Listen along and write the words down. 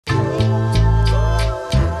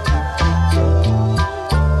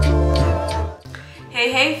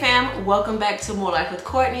Hey fam, welcome back to More Life with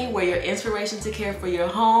Courtney, where your inspiration to care for your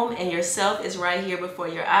home and yourself is right here before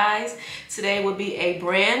your eyes. Today will be a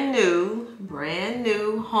brand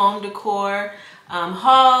new home decor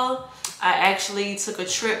haul. I actually took a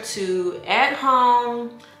trip to At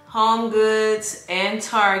Home, HomeGoods, and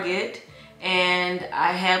Target, and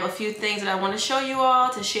I have a few things that I want to show you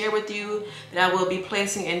all, to share with you, that I will be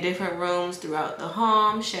placing in different rooms throughout the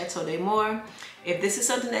home, Chateau. If this is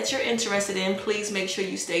something that you're interested in, please make sure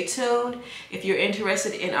you stay tuned. If you're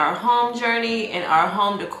interested in our home journey and our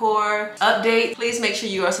home decor update, please make sure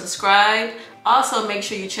you are subscribed. Also, make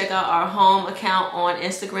sure you check out our home account on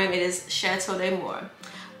Instagram. It is Chateau.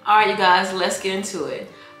 All right, you guys, let's get into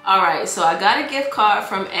it. All right, so I got a gift card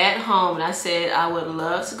from At Home, and I said I would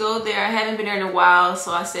love to go there. I haven't been there in a while,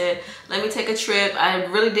 so I said, let me take a trip. I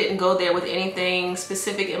really didn't go there with anything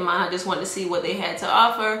specific in mind. I just wanted to see what they had to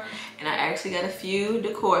offer, and I actually got a few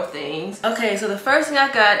decor things. Okay, so the first thing I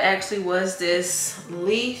got actually was this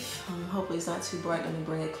leaf. Hopefully it's not too bright. Let me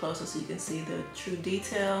bring it closer so you can see the true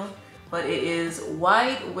detail. But it is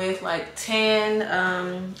white with like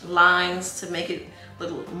tan lines to make it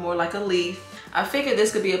look more like a leaf. I figured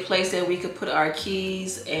this could be a place that we could put our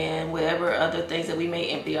keys and whatever other things that we may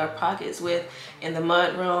empty our pockets with in the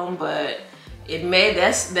mud room, but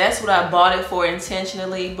that's what I bought it for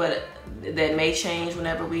intentionally, but that may change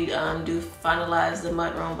whenever we do finalize the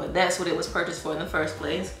mud room, but that's what it was purchased for in the first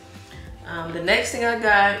place. The next thing I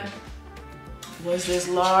got was this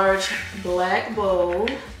large black bowl.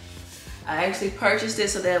 I actually purchased it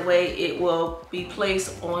so that way it will be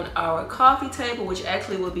placed on our coffee table, which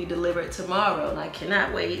actually will be delivered tomorrow, and I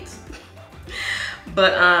cannot wait.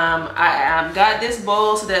 But I got this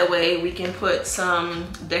bowl so that way we can put some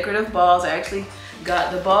decorative balls. I actually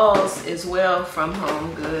got the balls as well from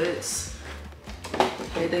HomeGoods.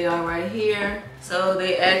 Here they are right here. So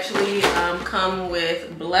they actually come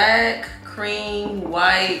with black, cream,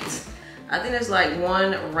 white. I think there's like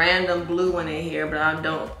one random blue one in here, but I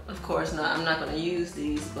don't, of course not, I'm not gonna use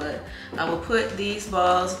these, but I will put these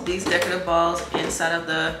balls, these decorative balls, inside of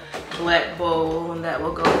the black bowl, and that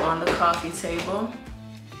will go on the coffee table.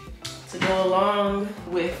 To go along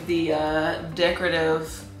with the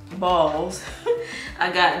decorative balls,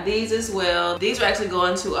 I got these as well. These are actually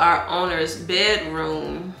going to our owner's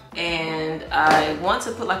bedroom, and I want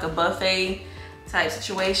to put like a buffet type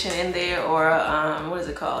situation in there, or what is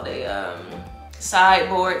it called, a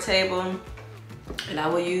sideboard table, and I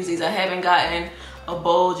will use these. I haven't gotten a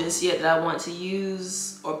bowl just yet that I want to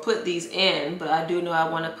use or put these in, but I do know I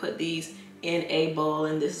want to put these in a bowl,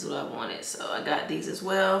 and this is what I wanted, so I got these as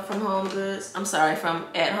well from HomeGoods. I'm sorry, from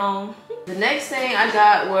At Home. The next thing I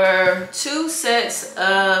got were 2 sets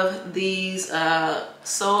of these LED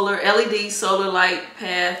solar light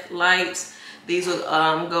path lights. These will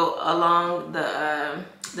go along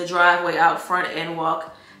the driveway out front and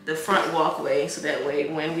walk the front walkway, so that way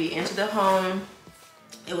when we enter the home,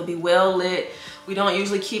 it will be well lit. We don't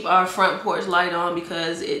usually keep our front porch light on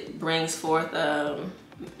because it brings forth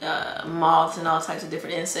moths and all types of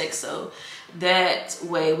different insects, so that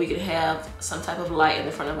way we can have some type of light in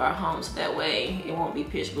the front of our home, so that way it won't be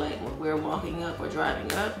pitch black when we're walking up or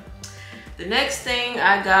driving up. The next thing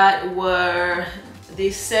I got were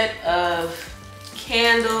this set of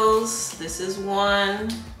candles. This is one,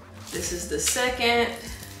 this is the second,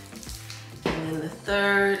 and then the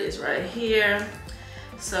third is right here.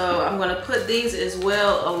 So I'm gonna put these as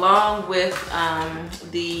well along with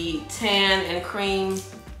the tan and cream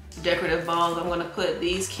decorative balls. I'm gonna put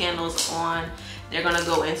these candles on. They're gonna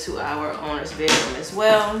go into our owner's bedroom as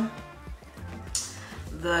well.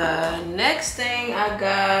 The next thing I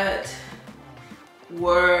got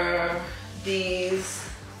were these.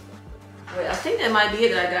 Wait, I think that might be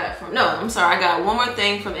it that I got from, no, I'm sorry, I got one more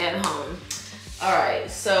thing from At Home. All right,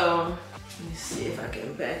 so let me see if I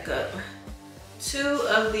can back up. 2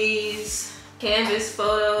 of these canvas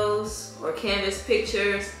photos or canvas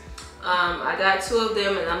pictures. I got 2 of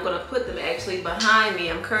them, and I'm gonna put them actually behind me.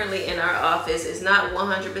 I'm currently in our office. It's not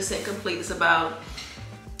 100% complete. It's about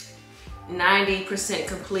 90%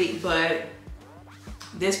 complete, but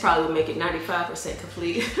this probably will make it 95%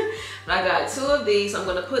 complete. But I got 2 of these. I'm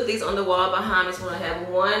gonna put these on the wall behind me. So I'm gonna have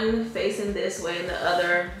one facing this way and the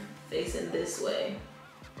other facing this way.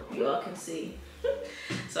 Hope you all can see.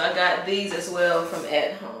 So I got these as well from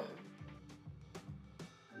At Home.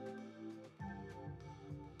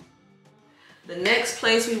 The next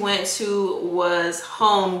place we went to was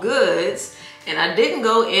HomeGoods, and I didn't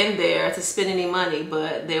go in there to spend any money,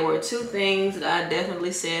 but there were 2 things that I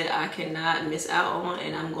definitely said I cannot miss out on,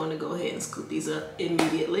 and I'm going to go ahead and scoop these up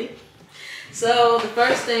immediately. So the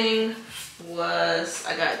first thing was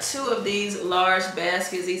I got 2 of these large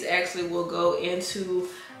baskets. These actually will go into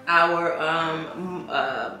our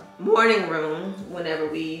morning room whenever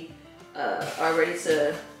we are ready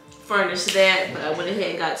to furnish that. But I went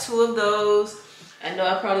ahead and got 2 of those. I know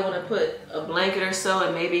I probably want to put a blanket or so,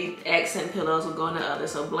 and maybe accent pillows will go in the other.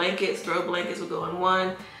 So blankets, throw blankets will go in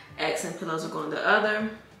one, accent pillows will go in the other.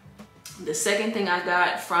 The second thing I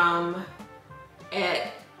got from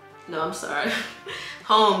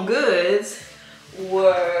HomeGoods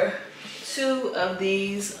were 2 of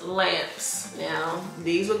these lamps. Now,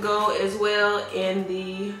 these would go as well in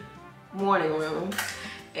the morning room.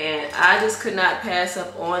 And I just could not pass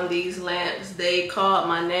up on these lamps. They called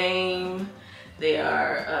my name. They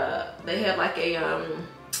are, they have like a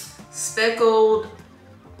speckled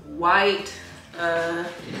white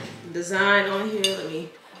design on here. Let me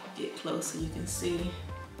get close so you can see.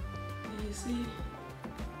 Can you see?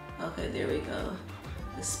 Okay, there we go.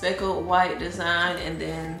 The speckled white design and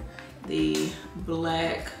then the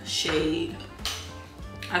black shade.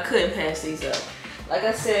 I couldn't pass these up. Like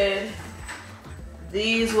I said,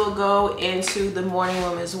 these will go into the morning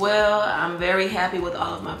room as well. I'm very happy with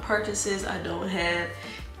all of my purchases. I don't have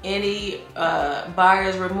any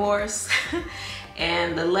buyer's remorse.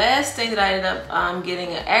 And the last thing that I ended up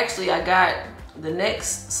getting, actually I got the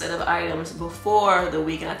next set of items before the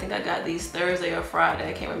weekend. I think I got these Thursday or Friday.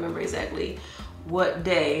 I can't remember exactly what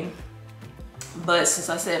day. But since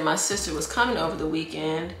I said my sister was coming over the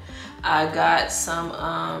weekend, I got some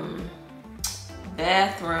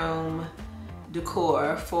bathroom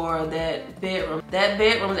decor for that bedroom. That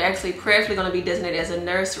bedroom is actually prayerfully going to be designated as a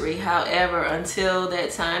nursery. However, until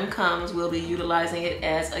that time comes, we'll be utilizing it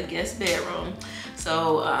as a guest bedroom.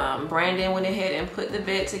 So Brandon went ahead and put the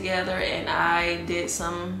bed together, and I did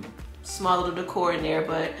some small little decor in there,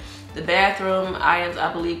 but the bathroom items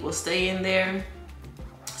I believe will stay in there.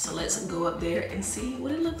 So let's go up there and see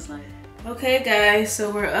what it looks like. Okay guys,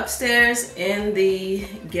 so we're upstairs in the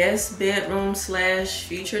guest bedroom slash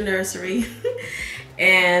future nursery.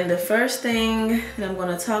 And the first thing that I'm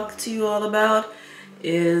gonna talk to you all about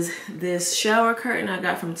is this shower curtain I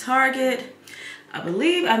got from Target. I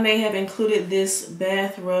believe I may have included this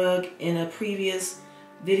bath rug in a previous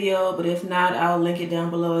video, but if not, I'll link it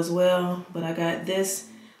down below as well. But I got this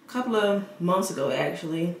a couple of months ago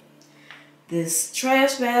actually. This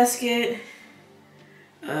trash basket,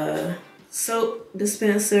 soap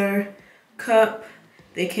dispenser, cup.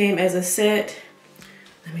 They came as a set.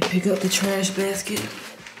 Let me pick up the trash basket.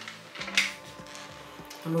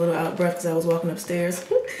 I'm a little out of breath because I was walking upstairs.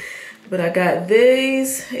 But I got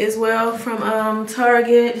these as well from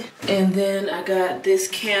Target. And then I got this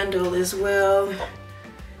candle as well.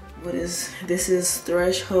 This is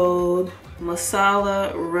Threshold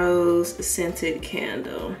Masala Rose Scented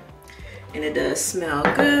Candle. And it does smell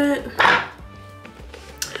good.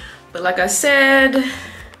 But like I said,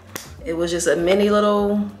 it was just a mini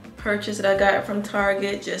little purchase that I got from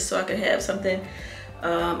Target just so I could have something.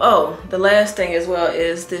 Oh, the last thing as well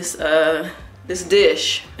is this this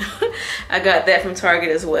dish. I got that from Target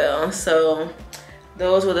as well. So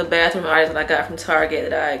those were the bathroom items that I got from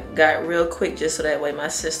Target that I got real quick just so that way my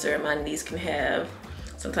sister and my niece can have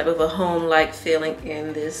some type of a home-like feeling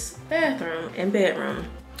in this bathroom and bedroom.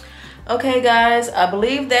 Okay guys, I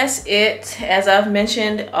believe that's it. As I've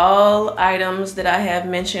mentioned, all items that I have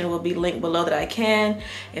mentioned will be linked below that I can.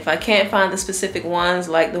 If I can't find the specific ones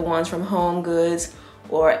like the ones from HomeGoods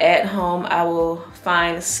or at home, I will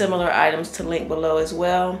find similar items to link below as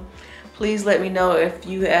well. Please let me know if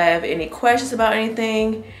you have any questions about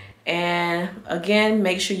anything. And again,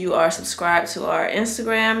 make sure you are subscribed to our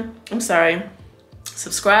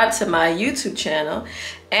subscribe to my YouTube channel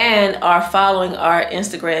and are following our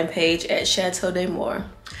Instagram page at Chateau.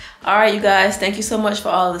 All right, you guys, thank you so much for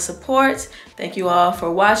all the support. Thank you all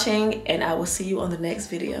for watching, and I will see you on the next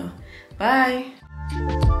video. Bye.